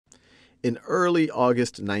In early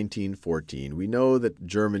August 1914, we know that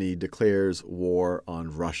Germany declares war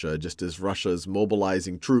on Russia, just as Russia is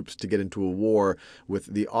mobilizing troops to get into a war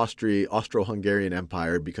with the Austro-Hungarian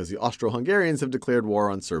Empire, because the Austro-Hungarians have declared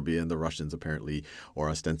war on Serbia, and the Russians apparently, or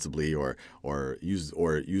ostensibly, or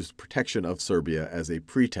used protection of Serbia as a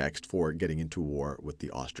pretext for getting into war with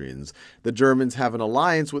the Austrians. The Germans have an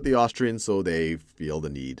alliance with the Austrians, so they feel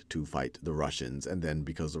the need to fight the Russians, and then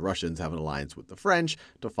because the Russians have an alliance with the French,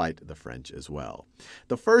 to fight the French as well.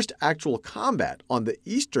 The first actual combat on the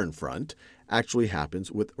Eastern Front actually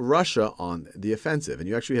happens with Russia on the offensive. And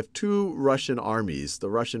you actually have two Russian armies, the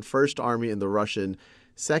Russian First Army and the Russian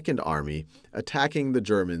Second Army, attacking the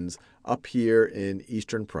Germans up here in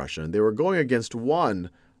Eastern Prussia. And they were going against one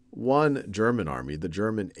German army, the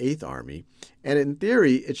German Eighth Army. And in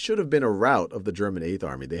theory, it should have been a rout of the German Eighth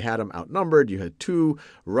Army. They had them outnumbered. You had two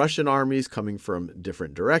Russian armies coming from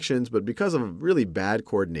different directions, but because of really bad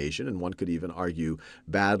coordination, and one could even argue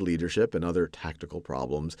bad leadership and other tactical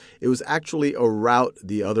problems, it was actually a rout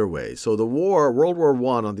the other way. So the war, World War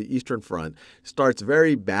I on the Eastern Front, starts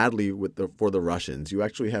very badly for the Russians. You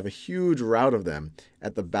actually have a huge rout of them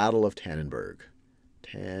at the Battle of Tannenberg.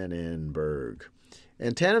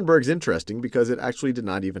 And Tannenberg's interesting because it actually did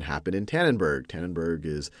not even happen in Tannenberg. Tannenberg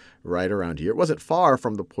is right around here. It wasn't far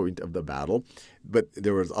from the point of the battle, but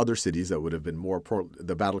there was other cities that would have been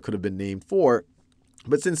the battle could have been named for.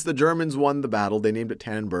 But since the Germans won the battle, they named it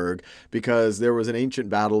Tannenberg because there was an ancient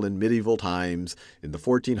battle in medieval times in the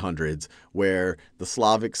 1400s where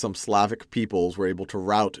some Slavic peoples were able to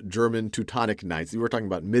rout German Teutonic knights. We were talking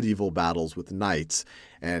about medieval battles with knights,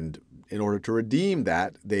 and in order to redeem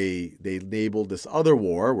that, they labeled this other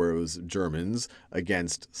war, where it was Germans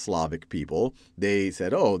against Slavic people. They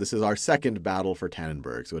said, "Oh, this is our second battle for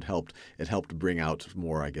Tannenberg." So it helped bring out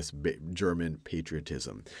more, I guess, German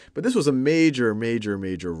patriotism. But this was a major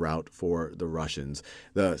rout for the Russians.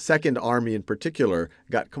 The Second Army in particular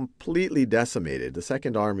got completely decimated.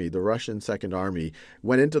 The Russian Second Army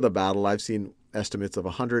went into the battle. I've seen estimates of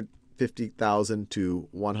 150,000 to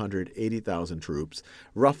 180,000 troops.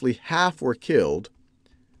 Roughly half were killed,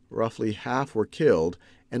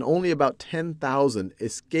 and only about 10,000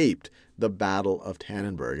 escaped the Battle of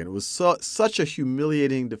Tannenberg. And it was such a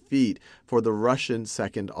humiliating defeat for the Russian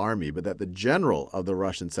Second Army, but that the general of the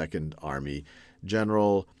Russian Second Army,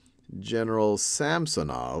 General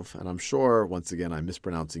Samsonov, and I'm sure, once again, I'm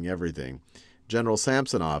mispronouncing everything, General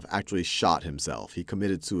Samsonov actually shot himself. He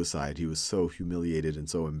committed suicide. He was so humiliated and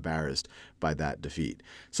so embarrassed by that defeat.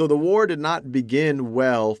 So the war did not begin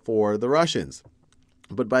well for the Russians.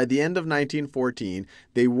 But by the end of 1914,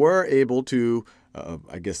 they were able to,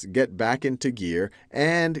 get back into gear,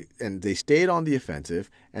 and they stayed on the offensive,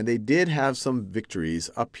 and they did have some victories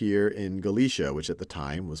up here in Galicia, which at the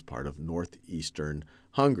time was part of northeastern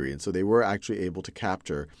Hungary. And so they were actually able to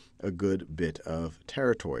capture a good bit of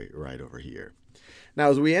territory right over here. Now,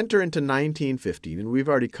 as we enter into 1915, and we've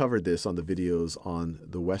already covered this on the videos on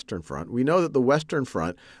the Western Front, we know that the Western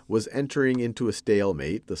Front was entering into a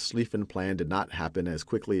stalemate. The Schlieffen Plan did not happen as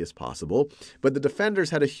quickly as possible, but the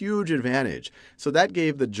defenders had a huge advantage. So that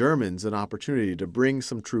gave the Germans an opportunity to bring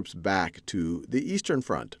some troops back to the Eastern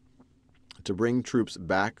Front.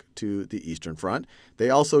 They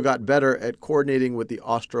also got better at coordinating with the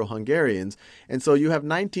Austro-Hungarians. And so you have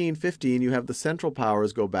 1915, you have the Central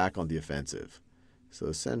Powers go back on the offensive.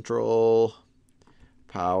 So Central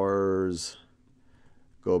Powers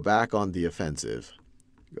go back on the offensive.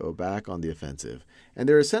 And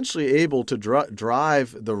they're essentially able to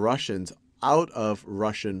drive the Russians out of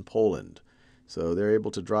Russian Poland. So they're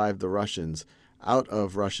able to drive the Russians out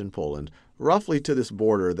of Russian Poland, roughly to this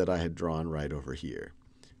border that I had drawn right over here.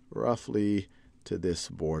 Roughly to this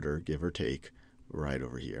border, give or take, right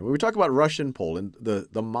over here. When we talk about Russian Poland,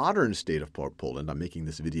 the modern state of Poland, I'm making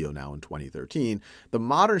this video now in 2013, the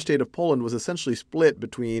modern state of Poland was essentially split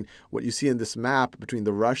between what you see in this map between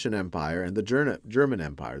the Russian Empire and the German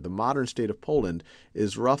Empire. The modern state of Poland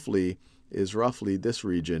is roughly this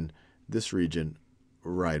region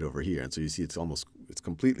right over here. And so you see it's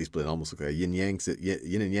completely split, almost like a yin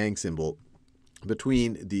and yang symbol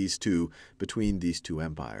between these two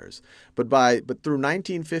empires. But through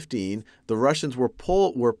 1915, the Russians were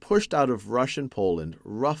pushed out of Russian Poland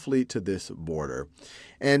roughly to this border.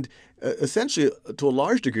 And essentially, to a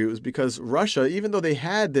large degree, it was because Russia, even though they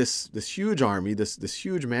had this huge army, this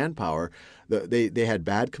huge manpower, they had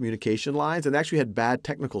bad communication lines and they actually had bad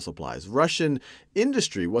technical supplies. Russian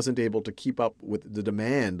industry wasn't able to keep up with the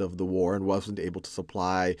demand of the war and wasn't able to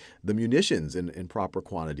supply the munitions in proper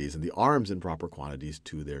quantities and the arms in proper quantities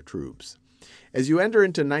to their troops. As you enter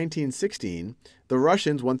into 1916, the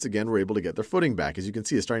Russians once again were able to get their footing back. As you can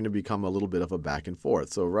see, it's starting to become a little bit of a back and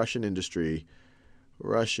forth. So Russian industry,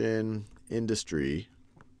 I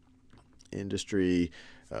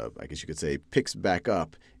guess you could say, picks back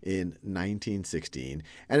up in 1916.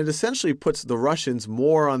 And it essentially puts the Russians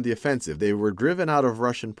more on the offensive. They were driven out of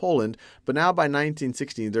Russian Poland, but now by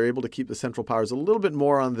 1916, they're able to keep the Central Powers a little bit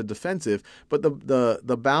more on the defensive. But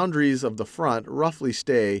the boundaries of the front roughly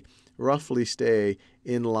stay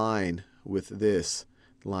in line with this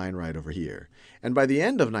line right over here. And by the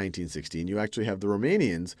end of 1916, you actually have the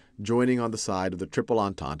Romanians joining on the side of the Triple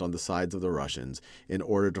Entente, on the sides of the Russians, in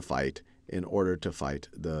order to fight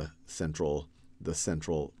the Central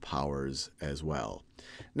Powers as well.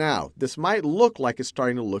 Now, this might look like it's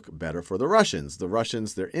starting to look better for the Russians. The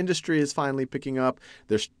Russians, their industry is finally picking up.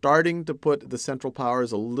 They're starting to put the Central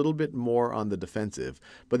Powers a little bit more on the defensive.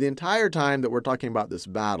 But the entire time that we're talking about this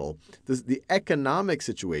battle, the economic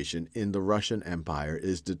situation in the Russian Empire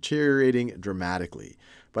is deteriorating dramatically.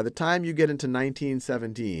 By the time you get into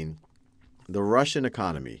 1917, the Russian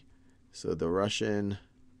economy, the Russian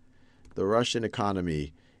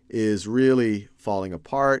economy is really falling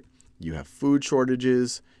apart. You have food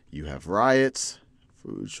shortages, you have riots,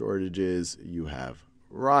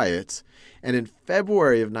 And in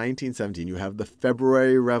February of 1917, you have the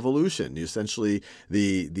February Revolution, essentially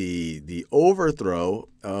the overthrow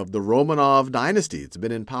of the Romanov dynasty. It's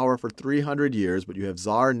been in power for 300 years, but you have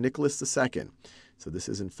Tsar Nicholas II. So this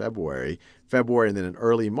is in February, and then in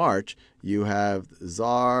early March, you have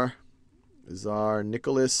Tsar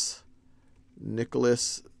Nicholas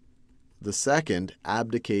II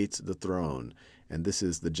abdicates the throne. And this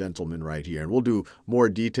is the gentleman right here. And we'll do more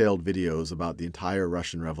detailed videos about the entire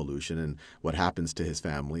Russian Revolution and what happens to his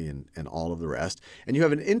family and all of the rest. And you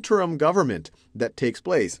have an interim government that takes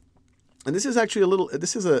place. And this is actually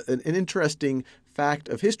an interesting fact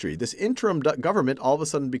of history. This interim government all of a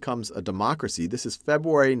sudden becomes a democracy. This is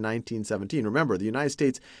February 1917. Remember, the United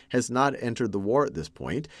States has not entered the war at this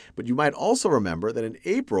point, but you might also remember that in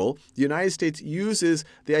April, the United States uses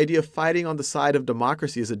the idea of fighting on the side of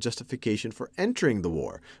democracy as a justification for entering the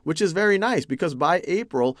war, which is very nice because by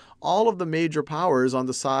April, all of the major powers on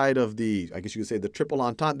the side of the Triple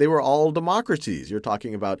Entente, they were all democracies. You're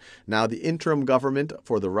talking about now the interim government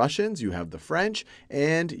for the Russians, you have the French,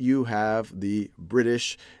 and you have the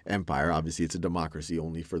British Empire. Obviously, it's a democracy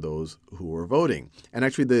only for those who were voting. And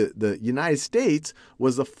actually, the United States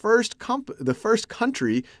was the first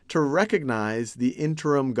country to recognize the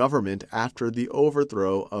interim government after the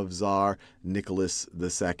overthrow of Tsar Nicholas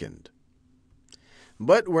II.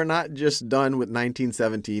 But we're not just done with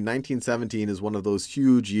 1917. 1917 is one of those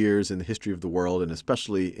huge years in the history of the world, and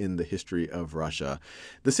especially in the history of Russia.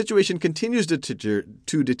 The situation continues to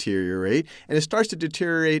deteriorate, and it starts to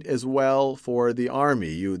deteriorate as well for the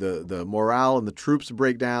army. The morale and the troops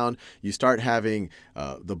break down. You start having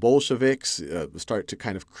the Bolsheviks start to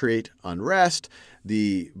kind of create unrest.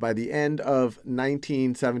 By the end of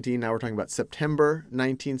 1917, now we're talking about September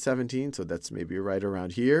 1917, so that's maybe right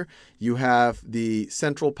around here, you have the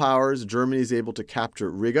Central Powers. Germany is able to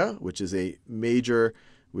capture Riga, which is a major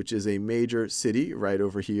city right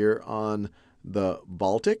over here on the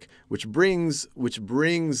Baltic, which brings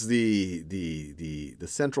the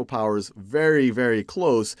Central Powers very, very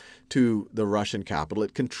close to the Russian capital.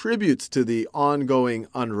 It contributes to the ongoing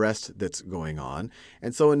unrest that's going on.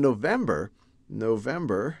 And so in November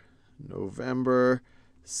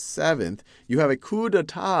 7th, you have a coup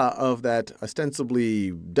d'etat of that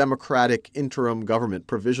ostensibly democratic interim government,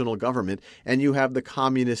 provisional government, and you have the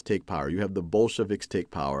communists take power. You have the Bolsheviks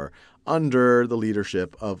take power under the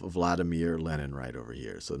leadership of Vladimir Lenin right over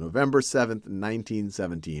here. So November 7th,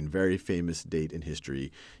 1917, very famous date in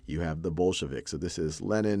history. You have the Bolsheviks. So this is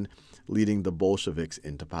Lenin leading the Bolsheviks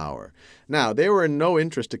into power. Now, they were in no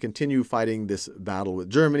interest to continue fighting this battle with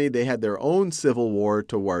Germany. They had their own civil war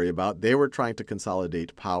to worry about. They were trying to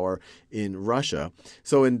consolidate power in Russia.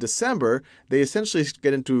 So in December, they essentially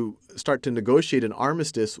start to negotiate an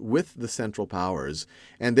armistice with the Central Powers.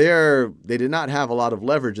 And they did not have a lot of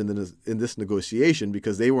leverage in this negotiation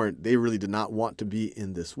because they really did not want to be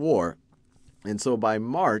in this war. And so by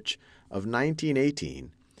March of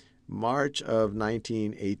 1918,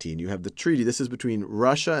 you have the treaty. This is between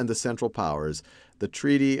Russia and the Central Powers, the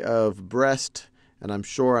Treaty of Brest, and I'm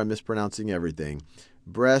sure I'm mispronouncing everything,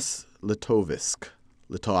 Brest-Litovsk.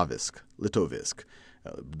 The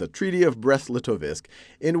Treaty of Brest-Litovsk,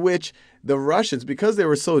 in which the Russians, because they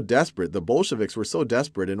were so desperate, the Bolsheviks were so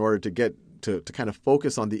desperate in order to get to kind of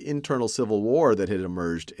focus on the internal civil war that had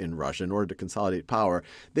emerged in Russia in order to consolidate power,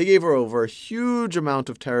 they gave over a huge amount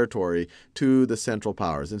of territory to the Central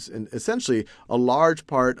Powers. And essentially, a large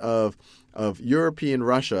part of European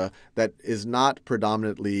Russia that is not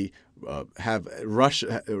predominantly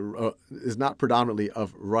is not predominantly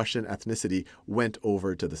of Russian ethnicity went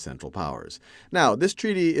over to the Central Powers. Now, this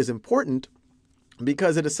treaty is important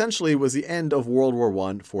because it essentially was the end of World War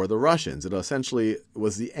I for the Russians. It essentially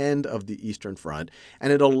was the end of the Eastern Front,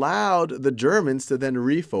 and it allowed the Germans to then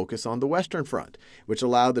refocus on the Western Front, which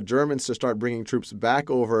allowed the Germans to start bringing troops back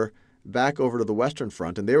over to the Western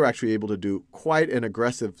Front, and they were actually able to do quite an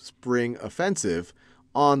aggressive spring offensive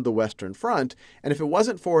on the Western Front. And if it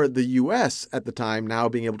wasn't for the U.S. at the time now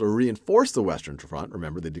being able to reinforce the Western Front,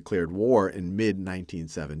 remember they declared war in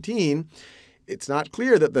mid-1917, it's not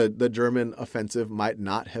clear that the German offensive might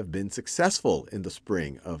not have been successful in the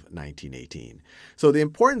spring of 1918. So the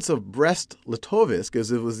importance of Brest-Litovsk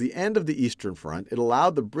is it was the end of the Eastern Front. It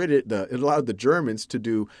allowed the Germans to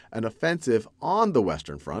do an offensive on the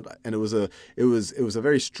Western Front, and it was a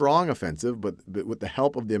very strong offensive, but with the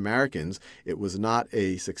help of the Americans, it was not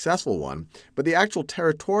a successful one. But the actual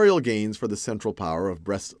territorial gains for the Central Power of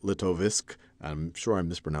Brest-Litovsk, I'm sure I'm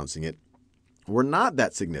mispronouncing it, were not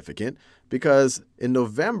that significant because in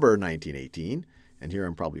November 1918, and here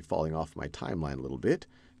I'm probably falling off my timeline a little bit,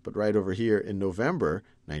 but right over here in November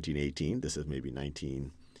 1918, this is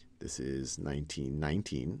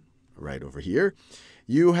 1919, right over here,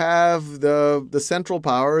 you have the Central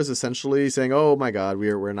Powers essentially saying, "Oh my God,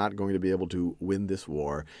 we're not going to be able to win this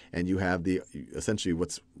war," and you have essentially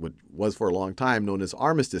what was for a long time known as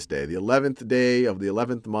Armistice Day, the 11th day of the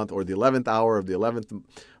 11th month, or the 11th hour of the 11th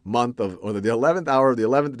month or the 11th hour of the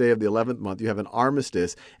 11th day of the 11th month. You have an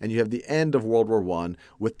armistice, and you have the end of World War I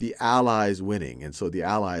with the Allies winning, and so the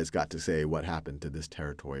Allies got to say what happened to this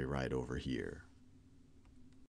territory right over here.